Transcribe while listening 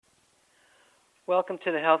Welcome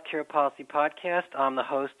to the Healthcare Policy Podcast. I'm the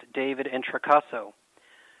host, David Introcaso.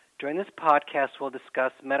 During this podcast, we'll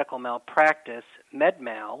discuss medical malpractice,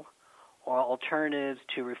 MedMal, or alternatives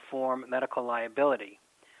to reform medical liability.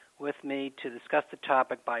 With me to discuss the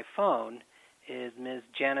topic by phone is Ms.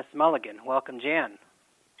 Janice Mulligan. Welcome, Jan.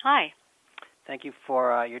 Hi. Thank you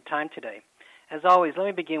for your time today. As always, let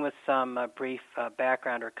me begin with some brief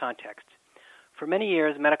background or context. For many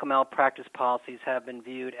years, medical malpractice policies have been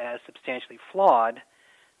viewed as substantially flawed.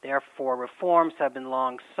 Therefore, reforms have been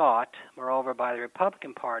long sought, moreover, by the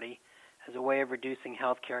Republican Party as a way of reducing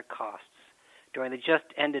health care costs. During the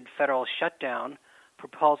just-ended federal shutdown,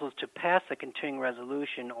 proposals to pass a continuing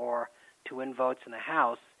resolution or to win votes in the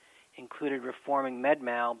House included reforming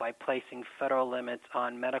MedMal by placing federal limits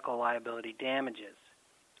on medical liability damages.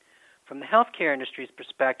 From the healthcare industry's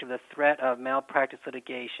perspective, the threat of malpractice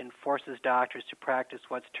litigation forces doctors to practice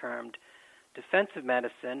what's termed defensive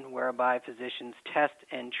medicine, whereby physicians test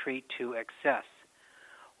and treat to excess.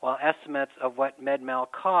 While estimates of what MedMal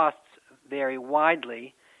costs vary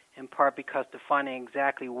widely, in part because defining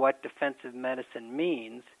exactly what defensive medicine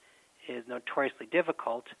means is notoriously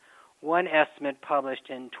difficult, one estimate published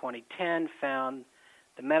in 2010 found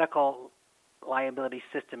the medical liability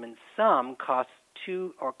system in sum costs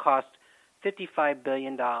 $55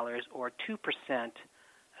 billion, or 2%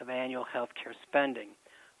 of annual health care spending.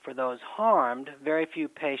 For those harmed, very few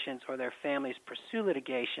patients or their families pursue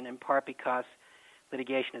litigation, in part because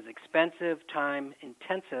litigation is expensive,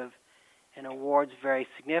 time-intensive, and awards vary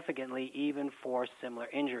significantly even for similar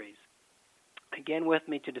injuries. Again, with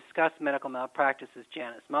me to discuss medical malpractice is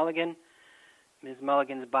Janice Mulligan. Ms.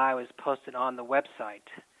 Mulligan's bio is posted on the website.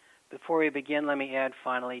 Before we begin, let me add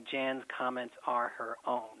finally, Jan's comments are her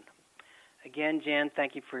own. Again, Jan,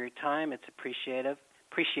 thank you for your time. It's appreciated.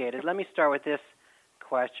 Let me start with this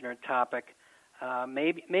question or topic.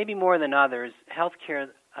 Maybe more than others, healthcare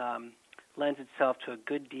lends itself to a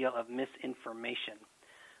good deal of misinformation.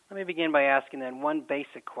 Let me begin by asking then one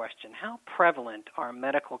basic question. How prevalent are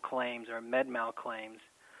medical claims or MedMal claims,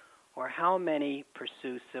 or how many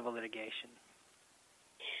pursue civil litigation?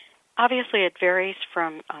 Obviously, it varies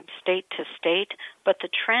from state to state, but the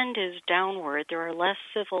trend is downward. There are less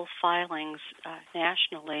civil filings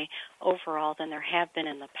nationally overall than there have been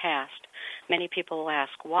in the past. Many people will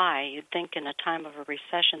ask why. You'd think in a time of a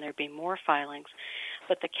recession there'd be more filings,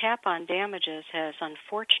 but the cap on damages has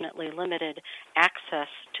unfortunately limited access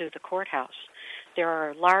to the courthouse. There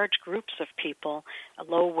are large groups of people,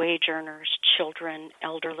 low-wage earners, children,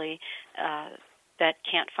 elderly, that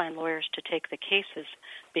can't find lawyers to take the cases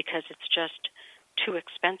because it's just too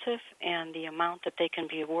expensive, and the amount that they can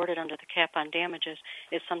be awarded under the cap on damages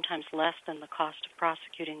is sometimes less than the cost of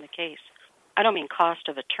prosecuting the case. I don't mean cost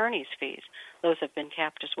of attorney's fees. Those have been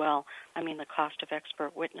capped as well. I mean the cost of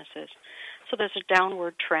expert witnesses. So there's a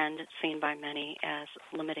downward trend seen by many as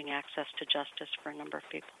limiting access to justice for a number of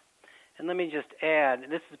people. And let me just add,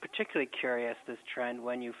 this is particularly curious, this trend,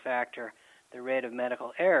 when you factor the rate of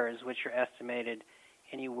medical errors, which are estimated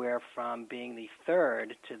anywhere from being the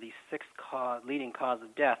third to the sixth leading cause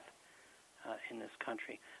of death in this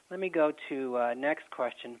country. Let me go to next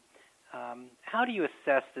question. How do you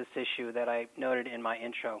assess this issue that I noted in my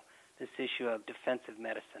intro, this issue of defensive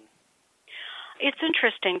medicine? It's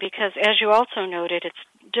interesting because, as you also noted,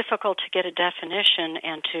 it's difficult to get a definition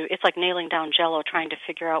and it's like nailing down Jell-O trying to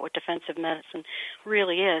figure out what defensive medicine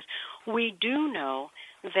really is. We do know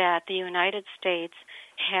that the United States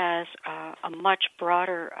has a much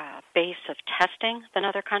broader base of testing than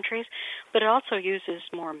other countries, but it also uses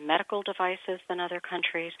more medical devices than other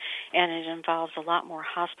countries, and it involves a lot more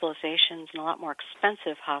hospitalizations and a lot more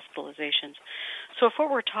expensive hospitalizations. So if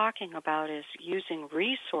what we're talking about is using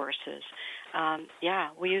resources,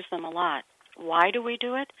 we use them a lot. Why do we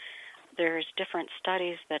do it? There's different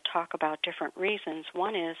studies that talk about different reasons.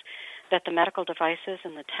 One is that the medical devices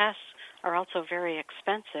and the tests are also very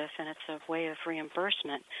expensive, and it's a way of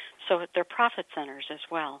reimbursement. So they're profit centers as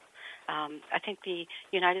well. I think the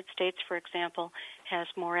United States, for example, has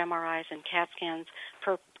more MRIs and CAT scans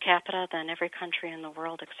per capita than every country in the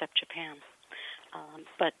world except Japan.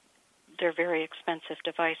 But they're very expensive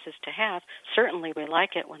devices to have. Certainly we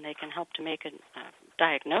like it when they can help to make a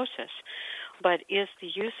diagnosis. But is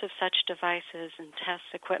the use of such devices and test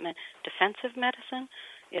equipment defensive medicine?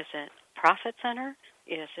 Is it profit center?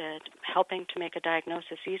 Is it helping to make a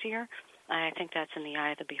diagnosis easier? I think that's in the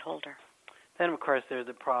eye of the beholder. Then, of course, there's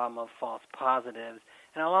the problem of false positives.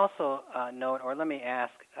 And I'll also note, or let me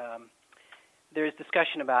ask, there's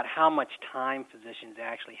discussion about how much time physicians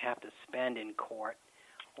actually have to spend in court,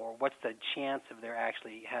 or what's the chance of their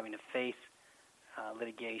actually having to face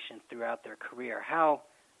litigation throughout their career. How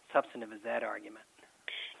substantive is that argument?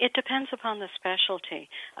 It depends upon the specialty.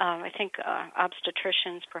 I think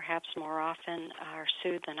obstetricians perhaps more often are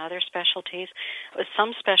sued than other specialties.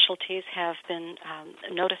 Some specialties have been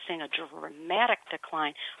noticing a dramatic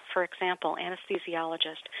decline. For example,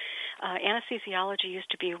 anesthesiologists. Anesthesiology used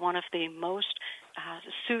to be one of the most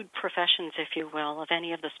sued professions, if you will, of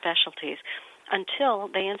any of the specialties, until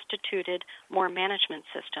they instituted more management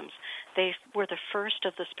systems. They were the first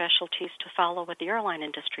of the specialties to follow what the airline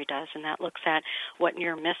industry does, and that looks at what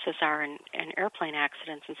near misses are in airplane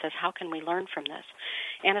accidents and says, how can we learn from this?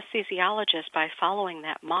 Anesthesiologists, by following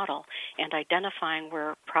that model and identifying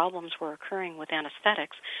where problems were occurring with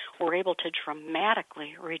anesthetics, were able to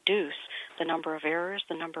dramatically reduce the number of errors,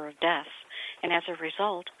 the number of deaths, and as a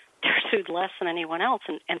result, they're sued less than anyone else,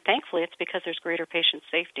 and thankfully it's because there's greater patient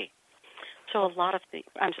safety. So a lot of the,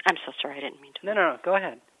 I'm so sorry, I didn't mean to. No, go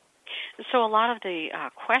ahead. So a lot of the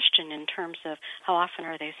question in terms of how often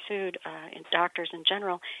are they sued in doctors in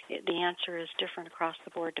general, the answer is different across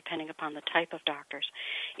the board depending upon the type of doctors.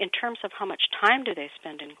 In terms of how much time do they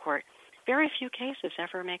spend in court, very few cases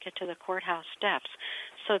ever make it to the courthouse steps.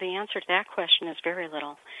 So the answer to that question is very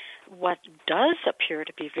little. What does appear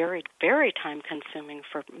to be very, very time-consuming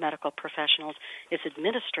for medical professionals is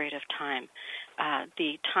administrative time.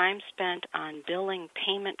 The time spent on billing,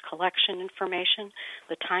 payment, collection information,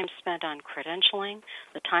 the time spent on credentialing,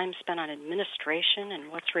 the time spent on administration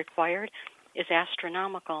and what's required is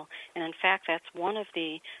astronomical. And in fact, that's one of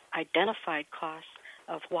the identified costs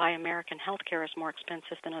of why American healthcare is more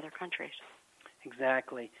expensive than other countries.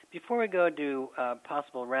 Exactly. Before we go to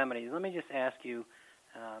possible remedies, let me just ask you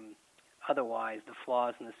otherwise the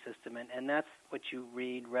flaws in the system, and that's what you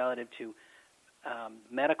read relative to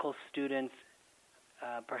medical students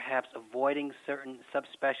perhaps avoiding certain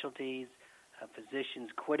subspecialties, physicians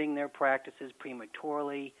quitting their practices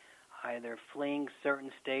prematurely, either fleeing certain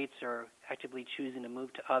states or actively choosing to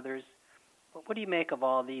move to others. What do you make of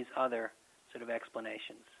all these other sort of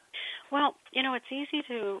explanations? Well, it's easy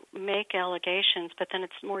to make allegations, but then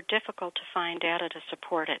it's more difficult to find data to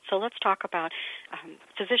support it. So let's talk about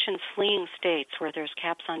physicians fleeing states where there's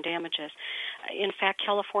caps on damages. In fact,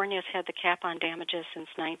 California has had the cap on damages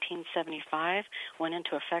since 1975, went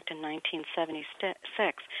into effect in 1976,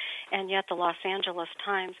 and yet the Los Angeles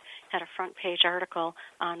Times had a front-page article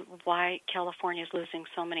on why California is losing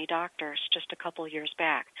so many doctors just a couple years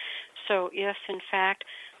back. So if, in fact,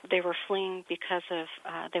 they were fleeing because of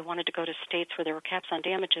they wanted to go to states where there were caps on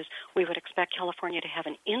damages, we would expect California to have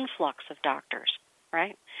an influx of doctors,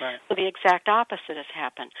 right? Right. So the exact opposite has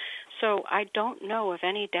happened. So I don't know of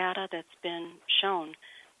any data that's been shown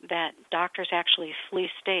that doctors actually flee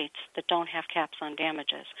states that don't have caps on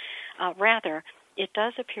damages. Rather, it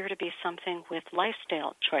does appear to be something with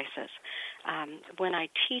lifestyle choices. When I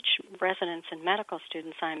teach residents and medical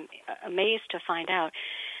students, I'm amazed to find out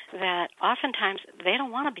that oftentimes they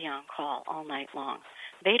don't want to be on call all night long.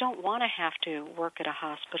 They don't want to have to work at a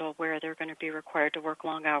hospital where they're going to be required to work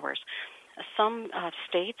long hours. Some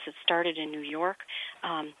states, it started in New York,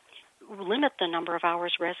 limit the number of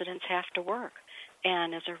hours residents have to work.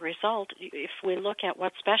 And as a result, if we look at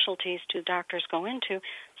what specialties do doctors go into,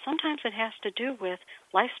 sometimes it has to do with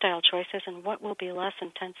lifestyle choices and what will be less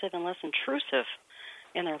intensive and less intrusive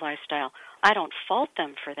in their lifestyle. I don't fault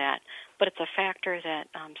them for that, but it's a factor that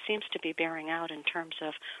seems to be bearing out in terms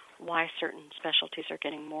of why certain specialties are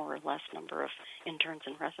getting more or less number of interns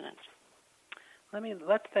and residents.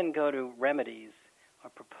 Let's then go to remedies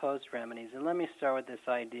or proposed remedies, and let me start with this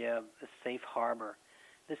idea of the safe harbor.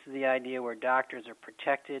 This is the idea where doctors are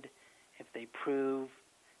protected if they prove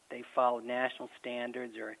they follow national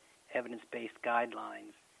standards or evidence-based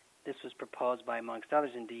guidelines. This was proposed by, amongst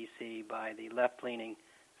others in D.C., by the left-leaning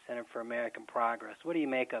Center for American Progress. What do you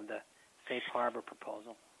make of the safe harbor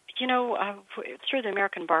proposal? Through the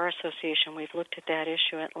American Bar Association, we've looked at that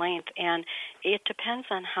issue at length, and it depends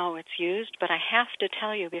on how it's used, but I have to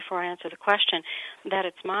tell you before I answer the question that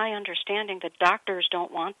it's my understanding that doctors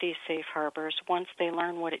don't want these safe harbors once they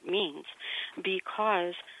learn what it means,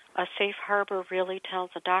 because a safe harbor really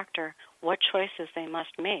tells a doctor what choices they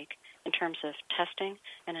must make in terms of testing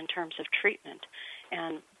and in terms of treatment.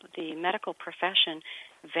 And the medical profession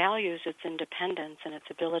values its independence and its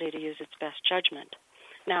ability to use its best judgment.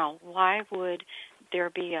 Now, why would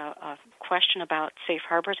there be a question about safe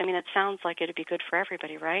harbors? I mean, it sounds like it would be good for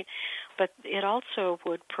everybody, right? But it also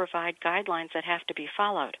would provide guidelines that have to be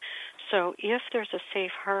followed. So if there's a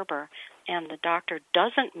safe harbor and the doctor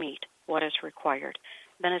doesn't meet what is required,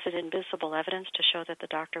 then is it invisible evidence to show that the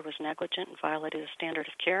doctor was negligent and violated the standard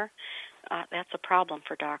of care? That's a problem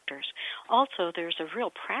for doctors. Also, there's a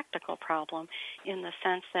real practical problem in the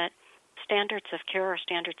sense that standards of care or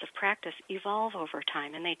standards of practice evolve over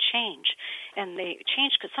time, and they change. And they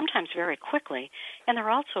change sometimes very quickly, and they're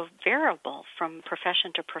also variable from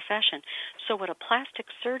profession to profession. So what a plastic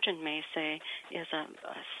surgeon may say is a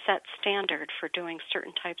set standard for doing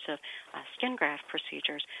certain types of skin graft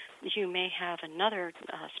procedures, you may have another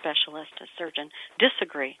specialist, a surgeon,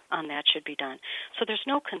 disagree on that should be done. So there's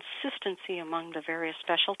no consistency among the various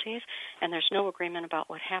specialties, and there's no agreement about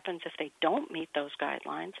what happens if they don't meet those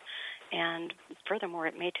guidelines. And furthermore,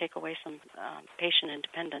 it may take away some patient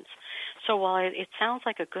independence. So while it sounds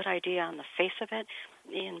like a good idea on the face of it,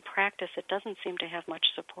 in practice it doesn't seem to have much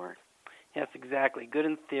support. Yes, exactly. Good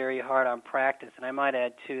in theory, hard on practice. And I might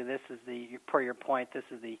add, too, per your point, this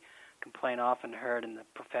is the complaint often heard in the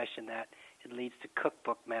profession that it leads to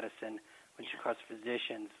cookbook medicine, which, of course,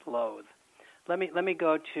 physicians loathe. Let me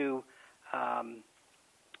go to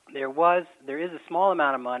there is a small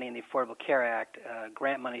amount of money in the Affordable Care Act,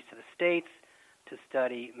 grant monies to the states to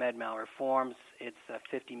study med mal reforms. It's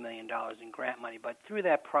 $50 million in grant money. But through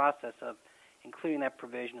that process of including that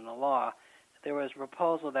provision in the law, there was a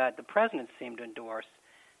proposal that the President seemed to endorse,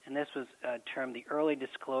 and this was termed the Early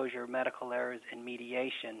Disclosure of Medical Errors in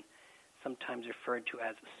Mediation, sometimes referred to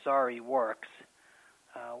as sorry works.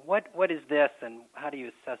 What is this, and how do you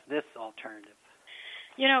assess this alternative?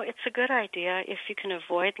 You know, it's a good idea. If you can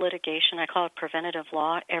avoid litigation, I call it preventative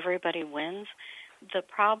law, everybody wins. The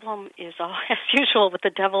problem is, as usual, with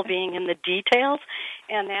the devil being in the details,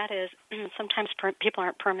 and that is sometimes people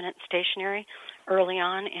aren't permanent stationary early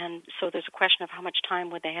on, and so there's a question of how much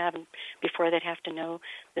time would they have before they'd have to know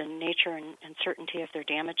the nature and certainty of their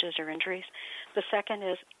damages or injuries. The second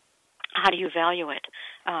is, how do you value it?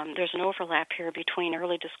 There's an overlap here between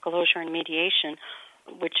early disclosure and mediation,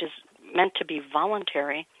 which is meant to be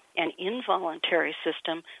voluntary, and involuntary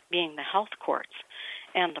system being the health courts.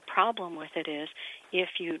 And the problem with it is if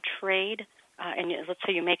you trade, and let's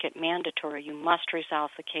say you make it mandatory, you must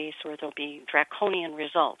resolve the case or there'll be draconian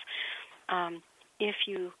results. If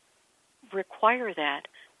you require that,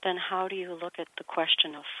 then how do you look at the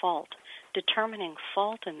question of fault? Determining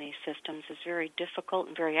fault in these systems is very difficult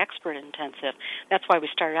and very expert-intensive. That's why we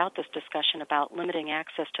started out this discussion about limiting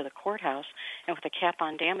access to the courthouse, and with a cap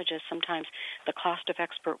on damages, sometimes the cost of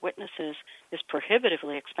expert witnesses is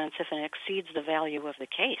prohibitively expensive and exceeds the value of the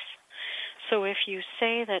case. So if you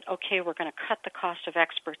say that, okay, we're going to cut the cost of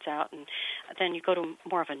experts out, and then you go to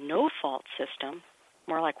more of a no-fault system,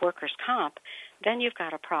 more like workers' comp, then you've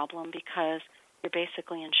got a problem because you're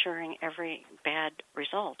basically ensuring every bad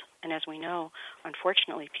result. And as we know,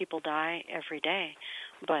 unfortunately, people die every day.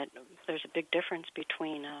 But there's a big difference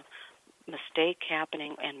between a mistake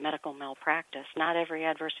happening and medical malpractice. Not every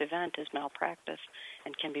adverse event is malpractice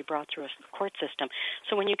and can be brought through a court system.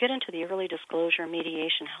 So when you get into the early disclosure,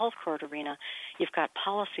 mediation, health court arena, you've got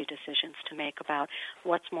policy decisions to make about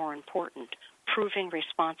what's more important, proving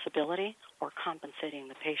responsibility or compensating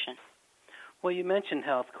the patient. Well, you mentioned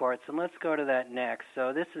health courts, and let's go to that next.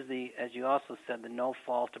 So this is as you also said, the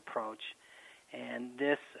no-fault approach, and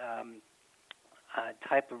this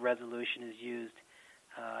type of resolution is used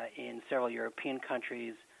in several European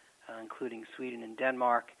countries, including Sweden and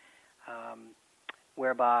Denmark,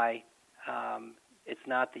 whereby it's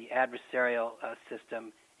not the adversarial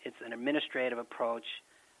system, it's an administrative approach,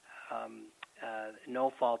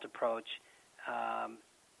 no-fault approach.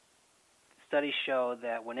 Studies show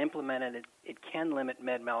that when implemented, it can limit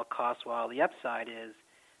med mal costs, while the upside is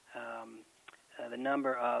the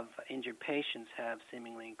number of injured patients have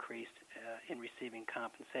seemingly increased in receiving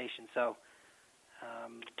compensation. So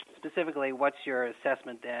specifically, what's your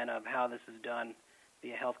assessment then of how this is done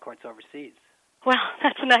via health courts overseas? Well,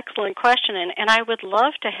 that's an excellent question, and I would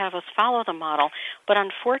love to have us follow the model, but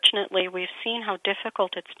unfortunately we've seen how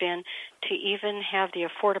difficult it's been to even have the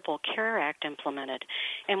Affordable Care Act implemented.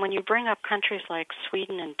 And when you bring up countries like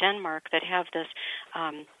Sweden and Denmark that have this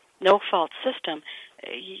no-fault system,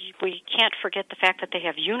 we can't forget the fact that they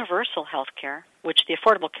have universal health care, which the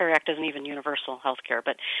Affordable Care Act isn't even universal health care,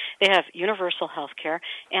 but they have universal health care,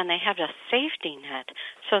 and they have a safety net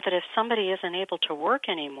so that if somebody isn't able to work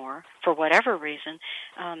anymore for whatever reason,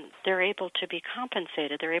 they're able to be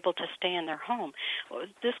compensated. They're able to stay in their home.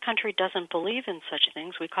 This country doesn't believe in such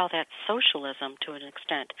things. We call that socialism to an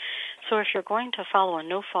extent. So if you're going to follow a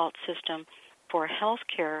no-fault system for health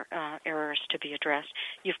care errors to be addressed,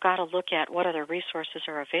 you've got to look at what other resources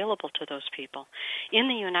are available to those people. In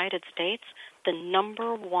the United States, the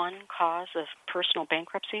number one cause of personal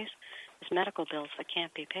bankruptcies is medical bills that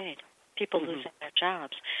can't be paid. people losing their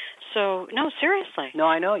jobs. So, no, seriously. No,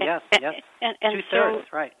 I know, yes, yes. And two-thirds,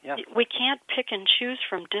 so right, yes. we can't pick and choose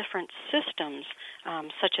from different systems,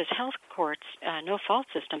 such as health courts, no-fault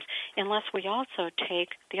systems, unless we also take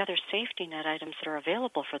the other safety net items that are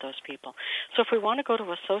available for those people. So if we want to go to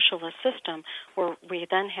a socialist system where we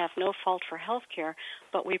then have no fault for health care,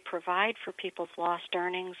 but we provide for people's lost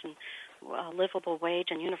earnings and livable wage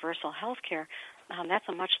and universal health care, that's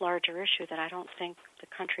a much larger issue that I don't think the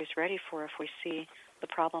country's ready for if we see the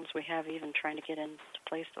problems we have even trying to get into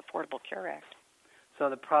place the Affordable Care Act. So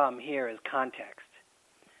the problem here is context,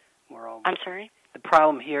 moreover. I'm sorry? The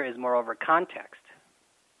problem here is, moreover, context.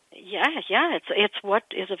 Yeah, it's what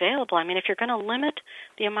is available. I mean, if you're going to limit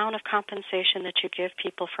the amount of compensation that you give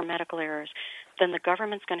people for medical errors, then the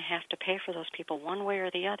government's going to have to pay for those people one way or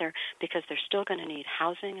the other, because they're still going to need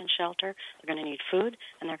housing and shelter, they're going to need food,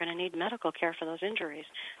 and they're going to need medical care for those injuries.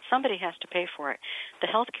 Somebody has to pay for it. The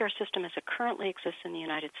healthcare system as it currently exists in the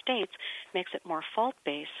United States makes it more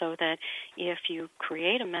fault-based, so that if you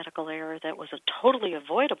create a medical error that was totally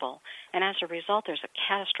avoidable, and as a result there's a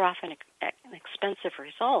catastrophic and expensive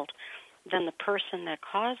result, then the person that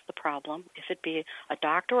caused the problem, if it be a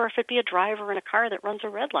doctor or if it be a driver in a car that runs a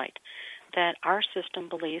red light, that our system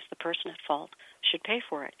believes the person at fault should pay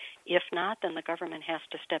for it. If not, then the government has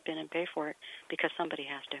to step in and pay for it, because somebody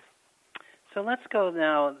has to. So let's go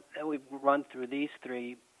now that we've run through these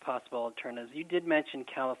three possible alternatives. You did mention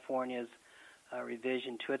California's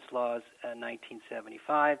revision to its laws in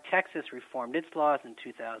 1975. Texas reformed its laws in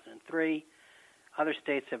 2003. Other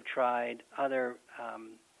states have tried other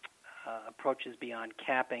approaches beyond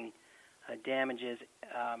capping damages.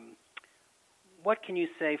 What can you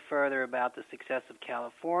say further about the success of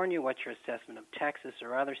California? What's your assessment of Texas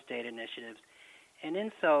or other state initiatives? And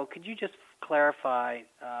in so, could you just clarify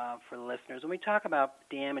for the listeners, when we talk about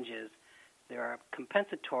damages, there are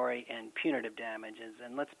compensatory and punitive damages.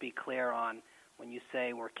 And let's be clear on, when you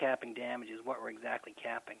say we're capping damages, what we're exactly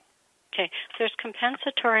capping. Okay, there's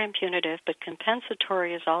compensatory and punitive, but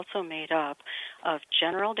compensatory is also made up of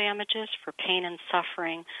general damages for pain and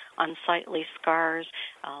suffering, unsightly scars,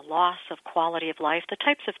 loss of quality of life, the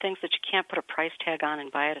types of things that you can't put a price tag on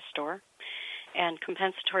and buy at a store. And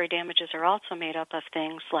compensatory damages are also made up of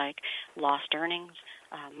things like lost earnings,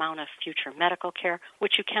 amount of future medical care,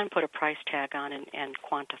 which you can put a price tag on and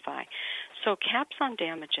quantify. So caps on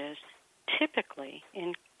damages typically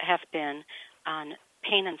have been on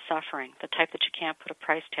pain and suffering, the type that you can't put a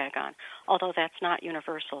price tag on, although that's not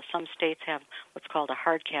universal. Some states have what's called a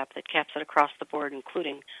hard cap that caps it across the board,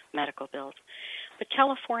 including medical bills. But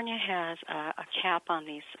California has a cap on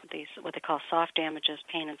these what they call soft damages,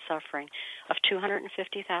 pain and suffering, of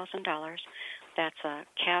 $250,000. That's a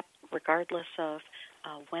cap regardless of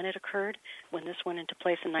when it occurred. When this went into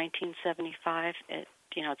place in 1975,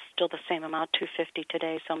 it's still the same amount, $250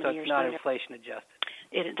 today, so many years later. So it's not inflation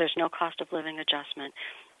adjusted. There's no cost of living adjustment.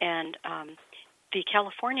 And the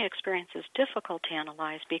California experience is difficult to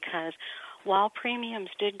analyze because while premiums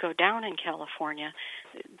did go down in California,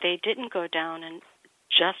 they didn't go down and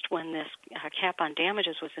just when this cap on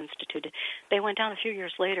damages was instituted. They went down a few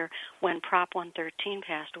years later when Prop 113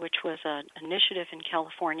 passed, which was an initiative in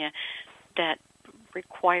California that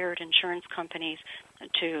required insurance companies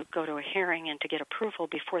to go to a hearing and to get approval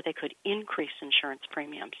before they could increase insurance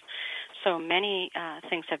premiums. So many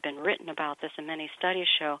things have been written about this, and many studies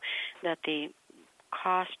show that the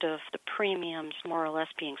cost of the premiums more or less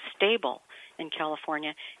being stable in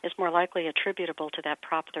California is more likely attributable to that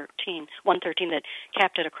Prop 113 that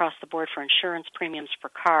capped it across the board for insurance premiums for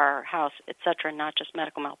car, house, etc., not just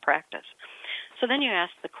medical malpractice. So then you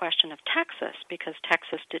ask the question of Texas, because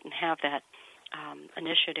Texas didn't have that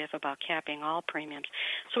initiative about capping all premiums.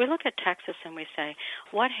 So we look at Texas and we say,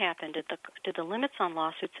 what happened? Did the limits on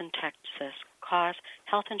lawsuits in Texas cause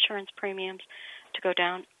health insurance premiums to go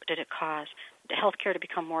down? Did it cause health care to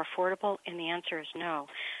become more affordable? And the answer is no.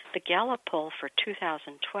 The Gallup poll for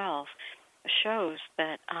 2012 shows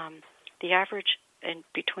that the average in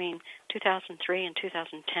between 2003 and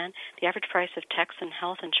 2010, the average price of Texan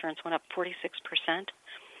health insurance went up 46%.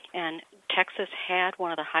 And Texas had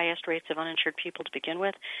one of the highest rates of uninsured people to begin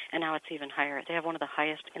with, and now it's even higher. They have one of the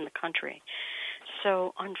highest in the country.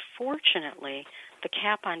 So unfortunately, the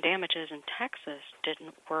cap on damages in Texas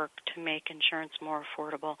didn't work to make insurance more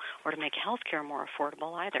affordable or to make health care more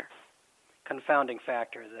affordable either. Confounding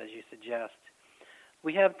factors, as you suggest.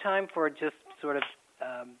 We have time for just sort of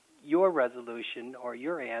your resolution or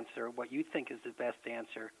your answer, what you think is the best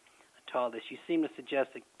answer to all this. You seem to suggest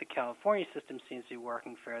that the California system seems to be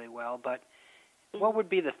working fairly well, but what would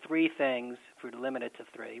be the three things, if we were to limit it to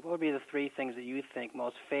three, what would be the three things that you think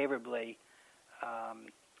most favorably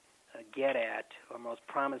get at, or most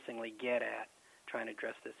promisingly get at, trying to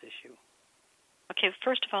address this issue? Okay,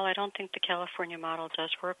 first of all, I don't think the California model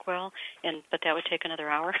does work well, but that would take another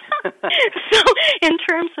hour. So in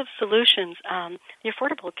terms of solutions, the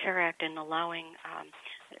Affordable Care Act and allowing,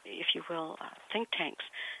 if you will, think tanks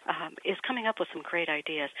is coming up with some great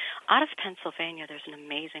ideas. Out of Pennsylvania, there's an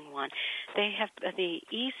amazing one. They have the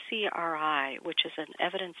ECRI, which is an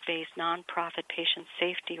evidence-based nonprofit patient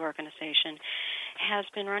safety organization, has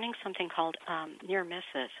been running something called near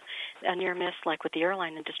misses. A near miss, like with the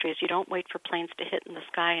airline industry, is you don't wait for planes to hit in the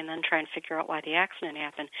sky and then try and figure out why the accident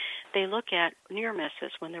happened. They look at near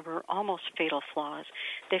misses when there were almost fatal flaws.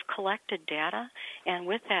 They've collected data, and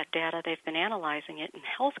with that data, they've been analyzing it in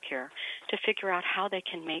healthcare to figure out how they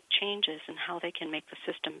can make changes and how they can make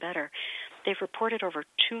the system better. They've reported over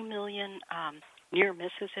 2 million near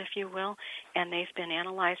misses, if you will, and they've been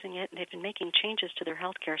analyzing it, and they've been making changes to their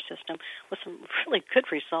healthcare system with some really good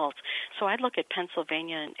results. So I'd look at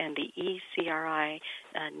Pennsylvania and the ECRI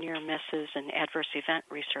near misses and adverse event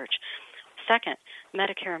research. Second,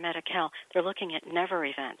 Medicare and Medi-Cal, they're looking at never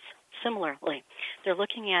events. Similarly, they're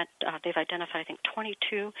looking at, they've identified, I think,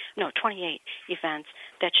 28 events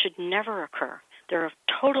that should never occur. They're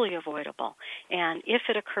totally avoidable. And if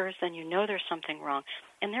it occurs, then you know there's something wrong.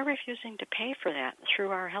 And they're refusing to pay for that through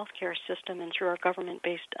our healthcare system and through our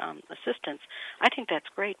government-based assistance. I think that's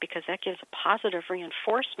great because that gives a positive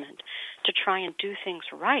reinforcement to try and do things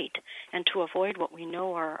right and to avoid what we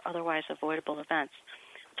know are otherwise avoidable events.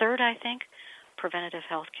 Third, I think, preventative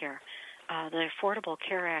health care. The Affordable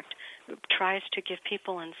Care Act tries to give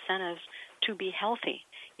people incentives to be healthy.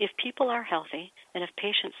 If people are healthy and if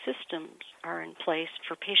patient systems are in place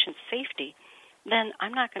for patient safety, then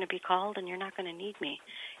I'm not going to be called and you're not going to need me.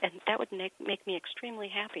 And that would make me extremely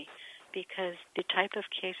happy because the type of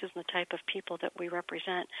cases and the type of people that we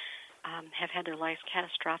represent have had their lives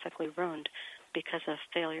catastrophically ruined because of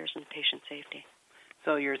failures in patient safety.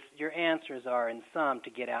 So your answers are, in sum, to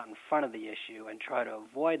get out in front of the issue and try to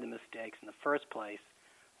avoid the mistakes in the first place,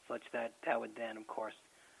 such that would then, of course,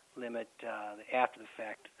 limit the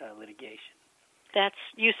after-the-fact litigation.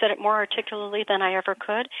 You said it more articulately than I ever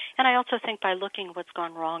could, and I also think by looking at what's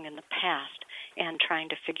gone wrong in the past and trying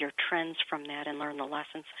to figure trends from that and learn the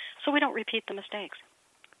lessons so we don't repeat the mistakes.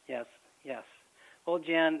 Yes. Well,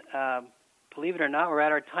 Jan, believe it or not, we're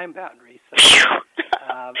at our time boundary. So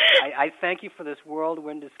I thank you for this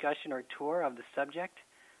whirlwind discussion or tour of the subject.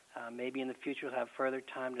 Maybe in the future we'll have further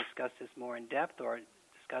time to discuss this more in depth or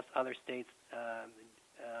discuss other states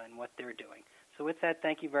and what they're doing. So with that,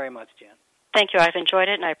 thank you very much, Jan. Thank you. I've enjoyed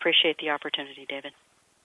it, and I appreciate the opportunity, David.